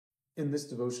In this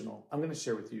devotional, I'm going to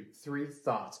share with you 3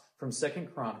 thoughts from 2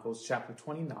 Chronicles chapter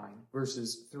 29,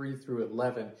 verses 3 through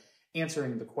 11,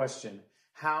 answering the question,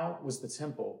 how was the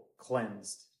temple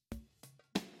cleansed?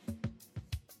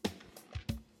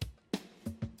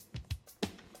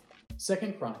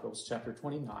 2 Chronicles chapter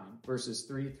 29, verses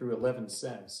 3 through 11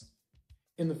 says,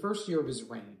 In the first year of his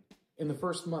reign, in the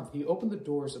first month, he opened the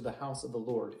doors of the house of the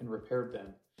Lord and repaired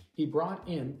them. He brought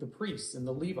in the priests and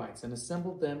the Levites and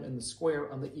assembled them in the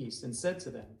square on the east and said to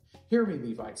them, Hear me,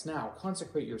 Levites, now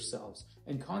consecrate yourselves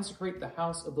and consecrate the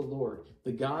house of the Lord,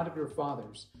 the God of your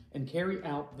fathers, and carry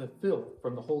out the filth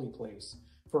from the holy place.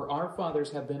 For our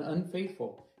fathers have been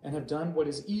unfaithful and have done what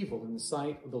is evil in the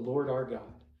sight of the Lord our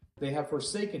God. They have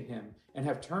forsaken him and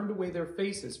have turned away their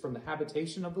faces from the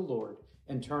habitation of the Lord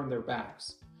and turned their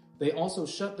backs. They also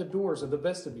shut the doors of the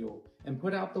vestibule and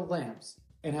put out the lamps,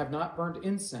 and have not burned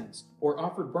incense or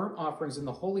offered burnt offerings in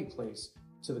the holy place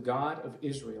to the God of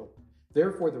Israel.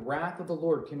 Therefore the wrath of the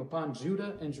Lord came upon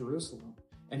Judah and Jerusalem,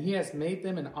 and he has made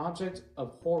them an object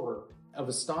of horror, of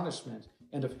astonishment,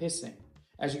 and of hissing,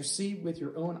 as you see with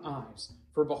your own eyes.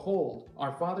 For behold,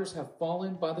 our fathers have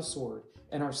fallen by the sword,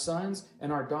 and our sons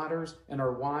and our daughters and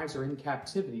our wives are in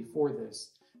captivity for this.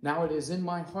 Now it is in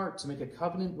my heart to make a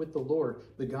covenant with the Lord,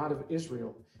 the God of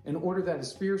Israel, in order that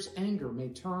his fierce anger may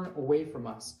turn away from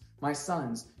us. My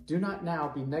sons, do not now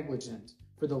be negligent,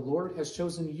 for the Lord has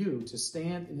chosen you to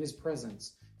stand in his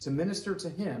presence, to minister to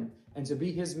him, and to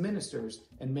be his ministers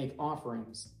and make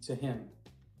offerings to him.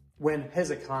 When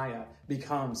Hezekiah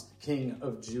becomes king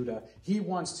of Judah, he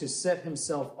wants to set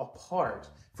himself apart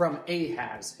from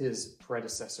Ahaz, his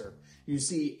predecessor. You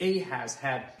see, Ahaz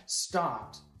had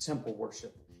stopped temple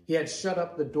worship. He had shut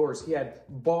up the doors. He had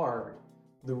barred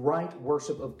the right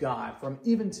worship of God from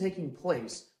even taking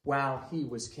place while he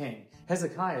was king.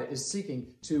 Hezekiah is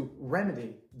seeking to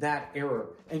remedy that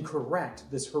error and correct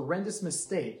this horrendous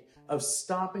mistake of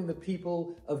stopping the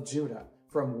people of Judah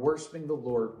from worshiping the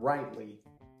Lord rightly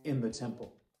in the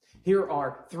temple. Here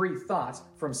are 3 thoughts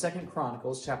from 2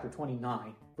 Chronicles chapter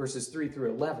 29, verses 3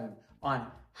 through 11 on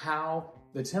how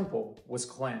the temple was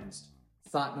cleansed.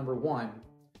 Thought number 1,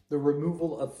 the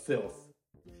removal of filth.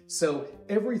 So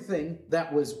everything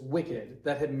that was wicked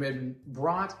that had been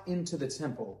brought into the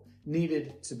temple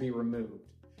needed to be removed.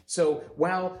 So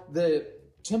while the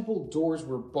temple doors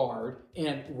were barred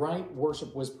and right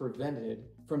worship was prevented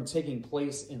from taking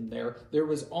place in there, there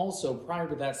was also, prior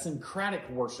to that, syncretic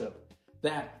worship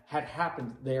that had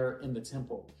happened there in the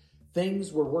temple.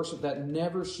 Things were worshiped that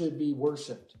never should be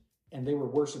worshiped, and they were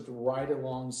worshiped right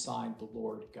alongside the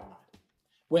Lord God.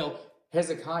 Well,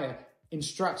 Hezekiah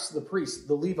instructs the priests,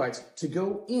 the Levites, to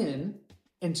go in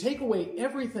and take away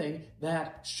everything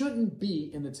that shouldn't be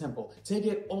in the temple. Take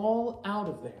it all out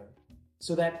of there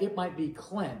so that it might be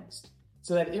cleansed,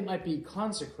 so that it might be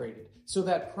consecrated, so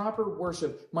that proper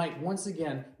worship might once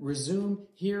again resume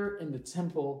here in the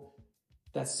temple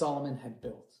that Solomon had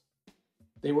built.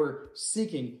 They were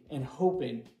seeking and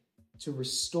hoping to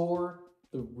restore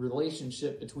the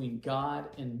relationship between God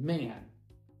and man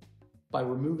by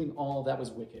removing all that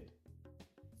was wicked.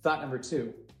 Thought number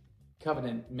 2,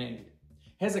 covenant made.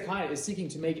 Hezekiah is seeking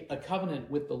to make a covenant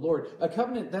with the Lord, a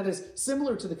covenant that is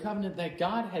similar to the covenant that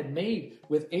God had made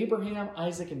with Abraham,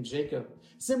 Isaac, and Jacob,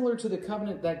 similar to the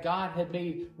covenant that God had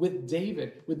made with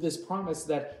David, with this promise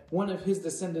that one of his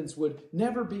descendants would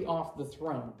never be off the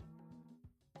throne.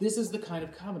 This is the kind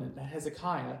of covenant that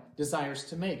Hezekiah desires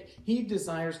to make. He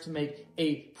desires to make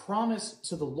a promise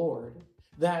to the Lord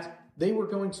that they were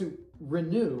going to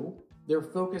renew their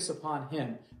focus upon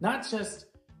him. Not just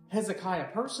Hezekiah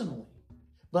personally,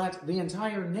 but the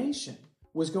entire nation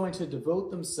was going to devote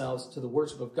themselves to the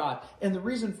worship of God. And the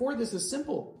reason for this is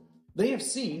simple. They have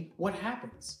seen what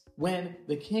happens when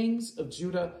the kings of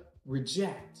Judah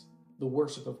reject the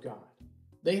worship of God.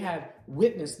 They had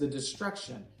witnessed the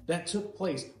destruction that took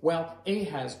place while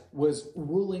Ahaz was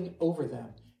ruling over them.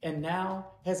 And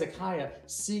now Hezekiah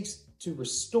seeks to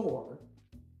restore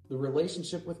the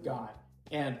relationship with God.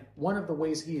 And one of the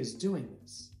ways he is doing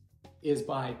this is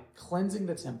by cleansing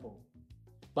the temple,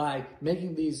 by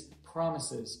making these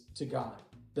promises to God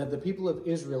that the people of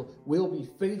Israel will be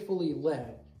faithfully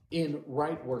led in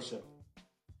right worship.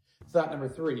 Thought number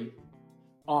 3,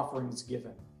 offerings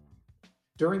given.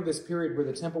 During this period where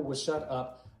the temple was shut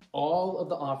up, all of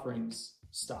the offerings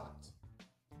stopped.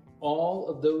 All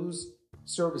of those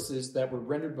services that were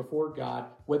rendered before God,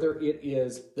 whether it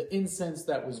is the incense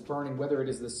that was burning, whether it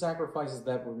is the sacrifices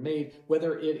that were made,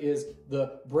 whether it is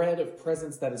the bread of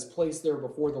presence that is placed there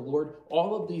before the Lord,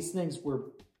 all of these things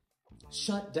were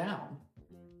shut down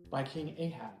by King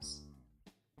Ahaz.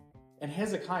 And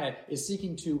Hezekiah is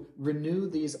seeking to renew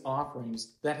these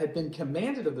offerings that had been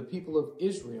commanded of the people of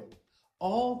Israel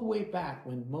all the way back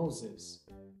when Moses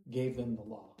gave them the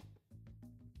law.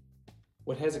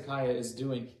 What Hezekiah is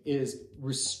doing is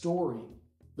restoring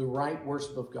the right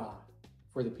worship of God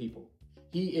for the people.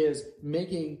 He is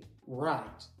making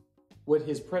right what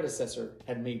his predecessor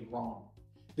had made wrong.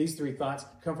 These three thoughts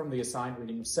come from the assigned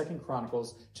reading of 2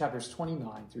 Chronicles chapters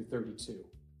 29 through 32.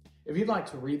 If you'd like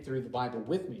to read through the Bible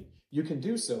with me, you can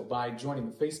do so by joining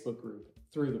the Facebook group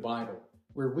Through the Bible,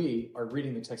 where we are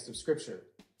reading the text of Scripture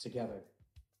together.